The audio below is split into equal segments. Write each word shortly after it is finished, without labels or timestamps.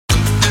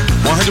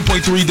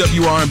100.3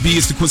 WRB.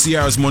 It's the Quincy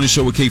Harris Morning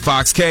Show with K.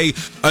 Foxx. K,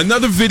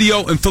 another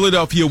video in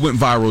Philadelphia went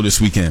viral this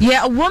weekend.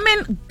 Yeah, a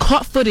woman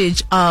caught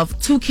footage of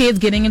two kids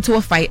getting into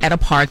a fight at a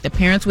park. The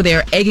parents were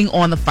there egging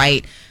on the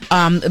fight.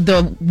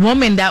 The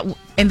woman that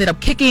ended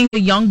up kicking the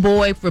young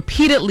boy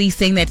repeatedly,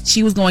 saying that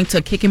she was going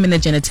to kick him in the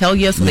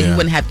genitalia so that he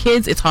wouldn't have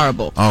kids. It's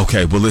horrible.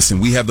 Okay, well, listen,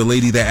 we have the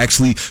lady that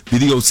actually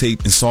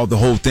videotaped and saw the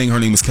whole thing. Her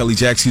name is Kelly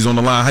Jack. She's on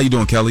the line. How you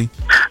doing, Kelly?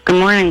 Good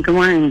morning. Good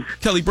morning.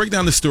 Kelly, break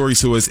down the story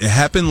to us. It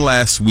happened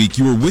last week.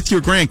 You were with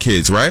your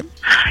grandkids, right?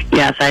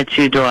 Yes, I had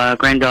two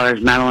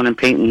granddaughters, Madeline and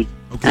Peyton.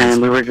 Okay.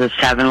 And we were just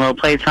having a little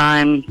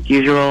playtime,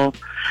 usual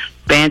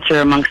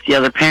banter amongst the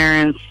other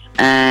parents.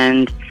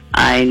 And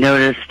I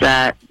noticed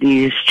that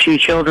these two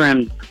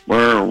children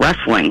were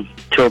wrestling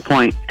to a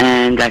point,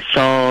 and I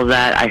saw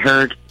that I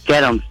heard,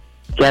 "Get him,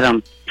 get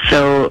him."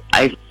 So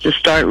I just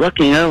started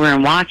looking over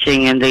and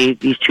watching, and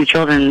these two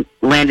children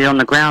landed on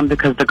the ground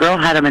because the girl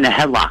had him in a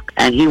headlock,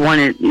 and he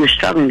was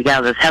struggling to get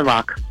out of this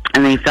headlock,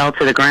 and then he fell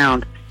to the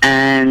ground.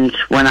 And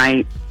when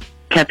I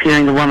kept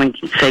hearing the woman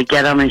say,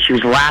 "Get him," and she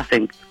was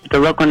laughing, the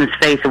look on his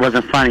face, it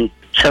wasn't funny.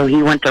 So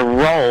he went to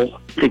roll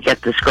to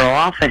get this girl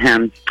off of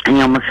him, and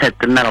he almost hit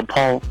the metal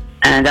pole.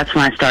 And that's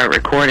when I started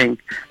recording.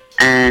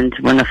 And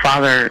when the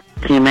father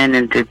came in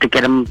and to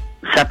get them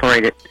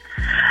separated,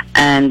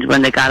 and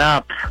when they got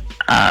up,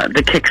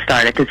 the kick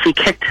started because he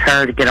kicked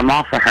her to get him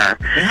off of her.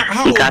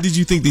 How old did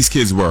you think these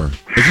kids were?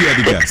 If you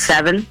had to guess.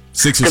 7.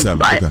 6 or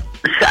 7. Okay.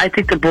 I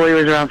think the boy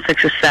was around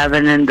 6 or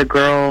 7, and the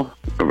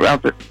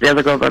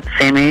other girl about the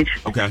same age.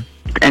 Okay.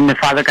 And the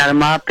father got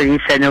him up, and he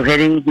said, "No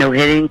hitting, no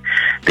hitting,"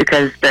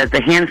 because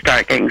the hands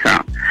started getting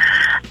thrown,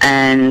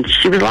 and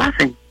she was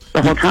laughing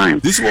the whole time.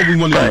 This is what we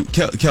want to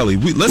do, Kelly.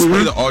 Let's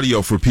play the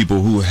audio for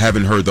people who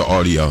haven't heard the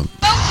audio.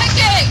 No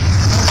kicking!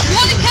 You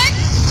want to kick?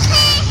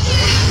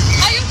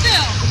 How you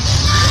feel?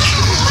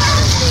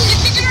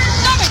 You're kicking her in the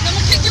stomach. I'm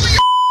going to kick you in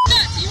your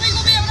nuts. You ain't going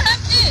to be able to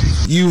have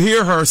kids. You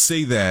hear her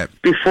say that.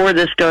 Before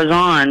this goes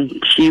on,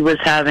 she was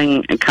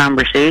having a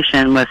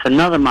conversation with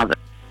another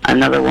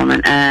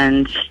woman,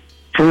 and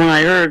from what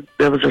I heard,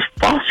 there was a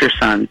foster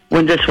son.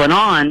 When this went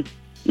on,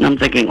 and I'm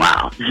thinking,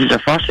 wow, this is a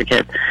foster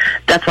kid.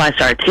 That's why I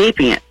started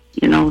taping it.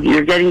 You know,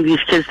 you're getting these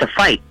kids to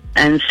fight.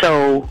 And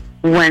so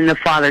when the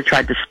father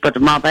tried to split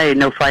them up, hey,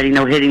 no fighting,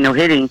 no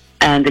hitting,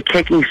 and the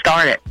kicking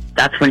started,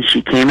 that's when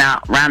she came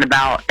out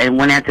roundabout and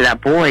went after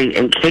that boy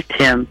and kicked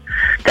him,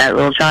 that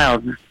little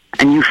child.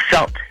 And you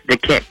felt the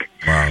kick.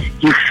 Wow.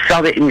 You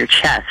felt it in your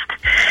chest.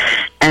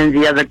 And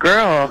the other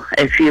girl,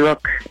 if you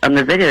look on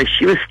the video,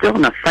 she was still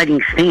in a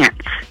fighting stance.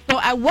 So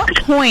at what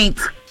point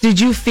did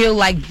you feel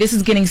like this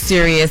is getting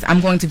serious,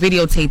 I'm going to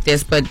videotape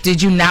this, but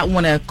did you not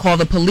want to call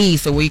the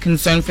police, or were you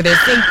concerned for their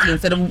safety?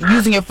 Instead of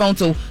using your phone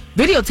to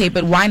videotape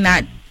it, why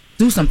not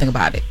do something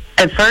about it?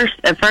 At first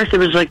it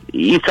was like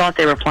you thought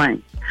they were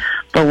playing.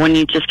 But when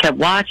you just kept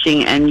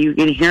watching and you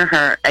can hear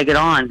her egg it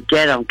on,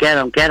 "Get him, get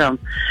him, get him,"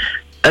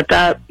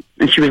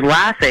 and she was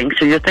laughing,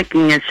 so you're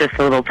thinking it's just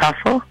a little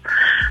tussle,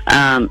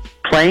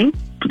 playing.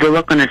 The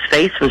look on his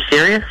face was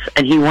serious,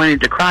 and he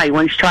wanted to cry. He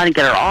was trying to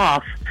get her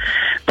off,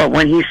 but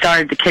when he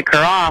started to kick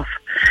her off,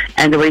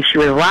 and the way she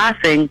was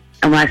laughing,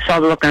 and when I saw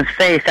the look on his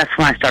face, that's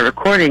when I started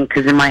recording,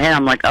 because in my head,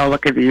 I'm like, oh,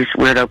 look at these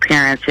weirdo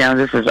parents, you know,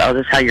 this is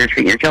how you're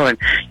treating your children.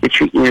 You're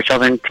treating your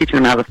children, teaching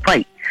them how to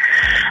fight.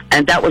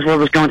 And that was what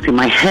was going through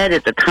my head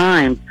at the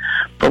time.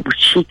 But when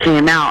she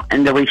came out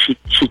and the way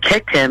she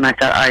kicked him, I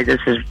thought, all right, this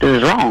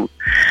is wrong.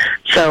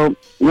 So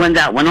when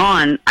that went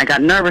on, I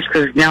got nervous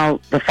because now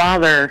the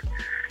father,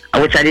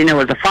 which I didn't know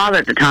was the father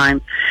at the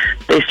time,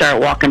 they started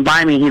walking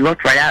by me. He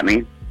looked right at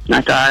me. And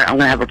I thought, all right, I'm going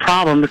to have a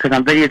problem because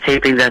I'm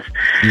videotaping this.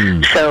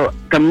 So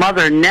the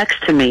mother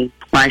next to me,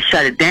 when I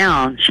shut it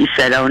down, she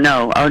said, oh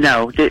no,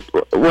 did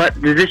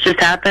this just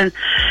happen?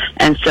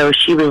 And so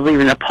she was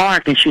leaving the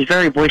park, and she was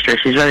very boisterous.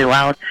 She's very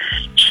loud.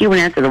 She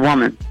went after the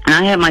woman. And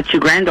I had my two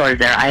granddaughters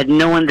there. I had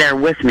no one there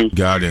with me.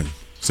 Got it.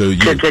 So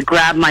to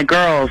grab my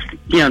girls,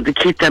 you know, to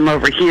keep them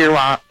over here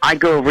while I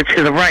go over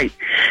to the right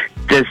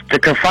to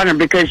confront her,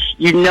 because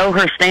you know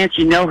her stance,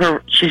 you know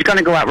her, she's going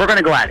to go at, we're going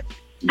to go at it.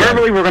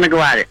 Verbally, we're going to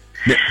go at it.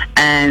 Yeah.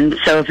 And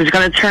so if it's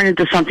going to turn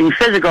into something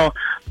physical,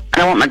 I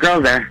don't want my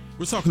girls there.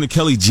 We're talking to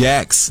Kelly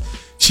Jacks.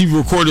 She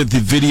recorded the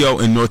video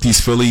in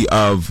Northeast Philly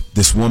of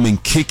this woman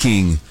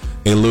kicking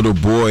a little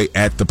boy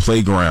at the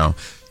playground.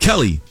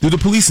 Kelly, do the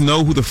police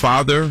know who the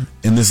father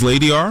and this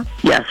lady are?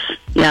 Yes.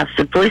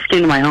 The police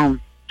came to my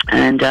home,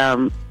 and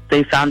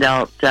they found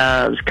out it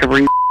was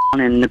Kareem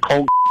and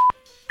Nicole.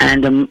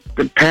 And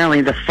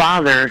apparently the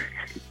father,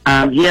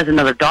 he has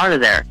another daughter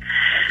there.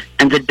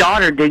 And the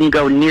daughter didn't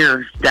go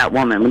near that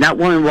woman. When that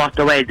woman walked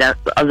away,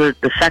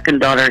 the second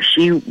daughter,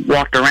 she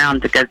walked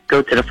around to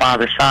go to the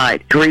father's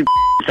side. Kareem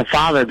is the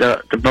father,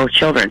 the both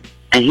children.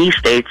 And he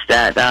states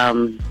that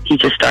he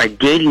just started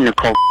dating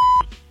Nicole.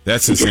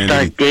 That's he insanity. Just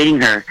started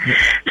dating her.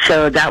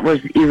 So that was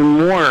even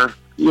more,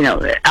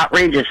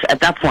 outrageous at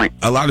that point.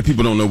 A lot of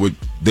people don't know what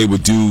they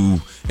would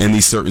do in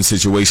these certain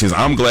situations.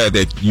 I'm glad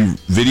that you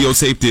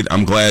videotaped it.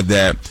 I'm glad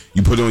that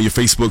you put it on your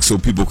Facebook so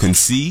people can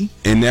see.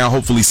 And now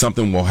hopefully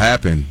something will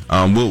happen.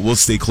 We'll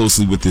stay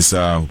closely with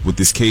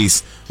this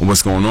case and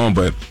what's going on.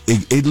 But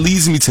it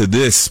leads me to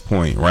this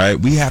point, right?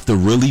 We have to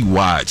really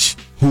watch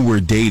who we're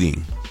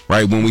dating,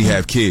 right, when we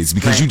have kids,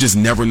 because you just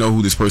never know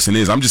who this person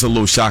is. I'm just a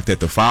little shocked that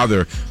the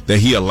father, that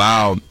he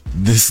allowed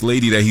this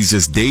lady that he's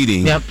just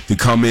dating to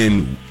come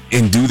in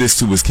and do this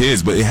to his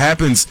kids. But it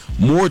happens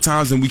more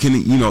times than we can,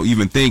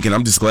 even think. And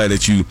I'm just glad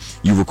that you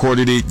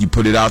recorded it, you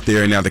put it out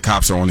there, and now the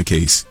cops are on the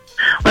case.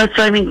 Well,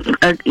 so I mean,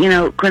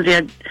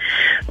 Quincy,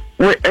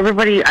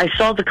 everybody, I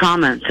saw the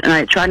comments, and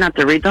I tried not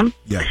to read them.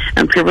 Yeah.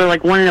 And people were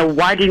like, want to know,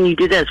 why didn't you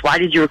do this? Why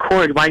did you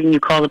record? Why didn't you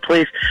call the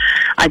police?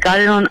 I got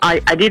it on, I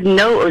didn't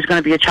know it was going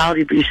to be a child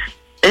abuse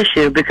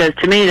issue, because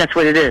to me, that's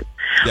what it is.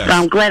 Yes. But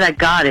I'm glad I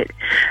got it.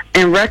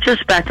 In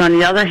retrospect, on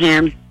the other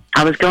hand,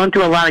 I was going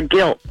through a lot of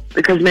guilt,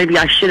 because maybe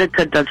I could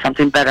have done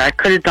something better. I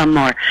could have done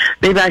more.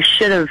 Maybe I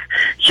should have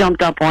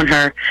jumped up on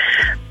her.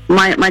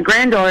 My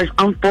granddaughters,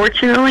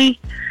 unfortunately,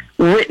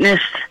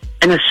 witnessed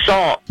an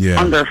assault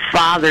on their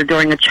father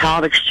during a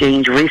child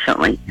exchange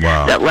recently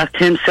that left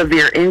him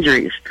severe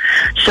injuries.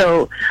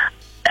 So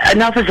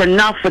enough is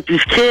enough with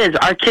these kids.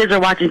 Our kids are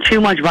watching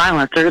too much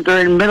violence. They're in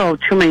the middle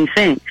of too many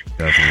things.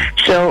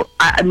 Definitely. So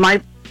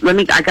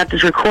I got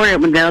this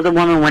recorded. When the other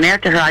woman went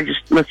after her,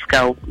 let's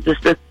go.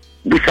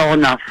 We saw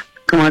enough.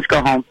 Come on, let's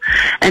go home.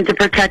 And to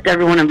protect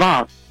everyone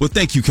involved. Well,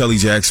 thank you, Kelly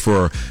Jacks,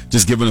 for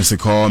just giving us a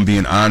call and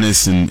being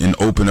honest and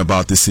open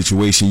about this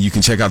situation. You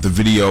can check out the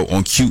video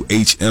on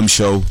QHM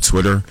Show,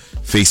 Twitter,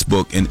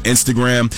 Facebook, and Instagram.